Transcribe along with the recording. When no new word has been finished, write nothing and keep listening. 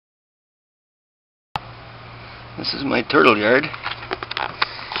This is my turtle yard.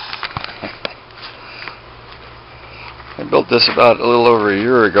 I built this about a little over a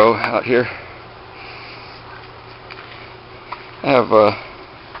year ago out here. I have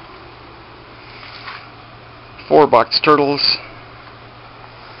 4 box turtles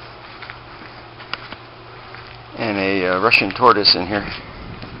and a Russian tortoise in here.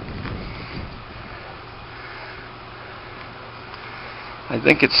 I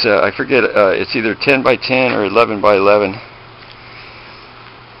think it's, I forget, it's either 10 by 10 or 11 by 11.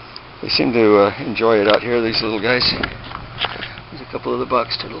 They seem to enjoy it out here, these little guys. There's a couple of the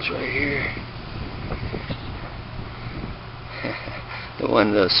box turtles right here.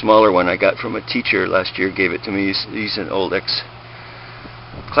 The smaller one I got from a teacher last year, gave it to me. He's an old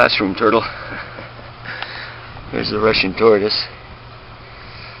ex-classroom turtle. There's the Russian tortoise.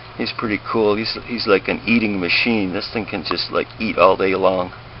 He's pretty cool. He's like an eating machine. This thing can just like eat all day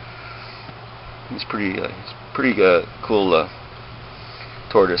long. He's pretty cool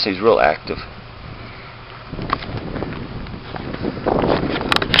tortoise. He's real active.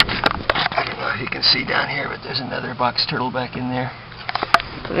 I don't know if you can see down here, but there's another box turtle back in there.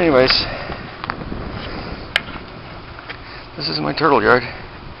 But anyways, this is my turtle yard.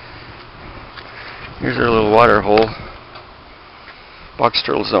 Here's our little water hole. Box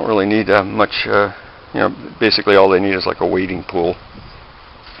turtles don't really need much, you know, basically all they need is like a wading pool,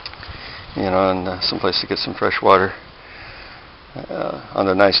 you know, and someplace to get some fresh water. On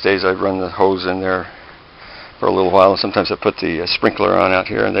the nice days I'd run the hose in there for a little while, and sometimes I put the sprinkler on out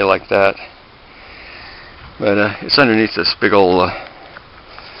here and they like that. But it's underneath this big old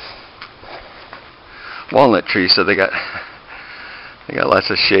walnut tree, so they got lots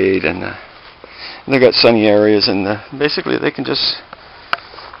of shade, and they got sunny areas, and basically they can just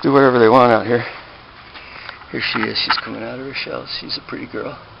do whatever they want out here. Here she is. She's coming out of her shell. She's a pretty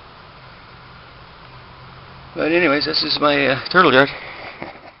girl. But anyways, this is my turtle yard.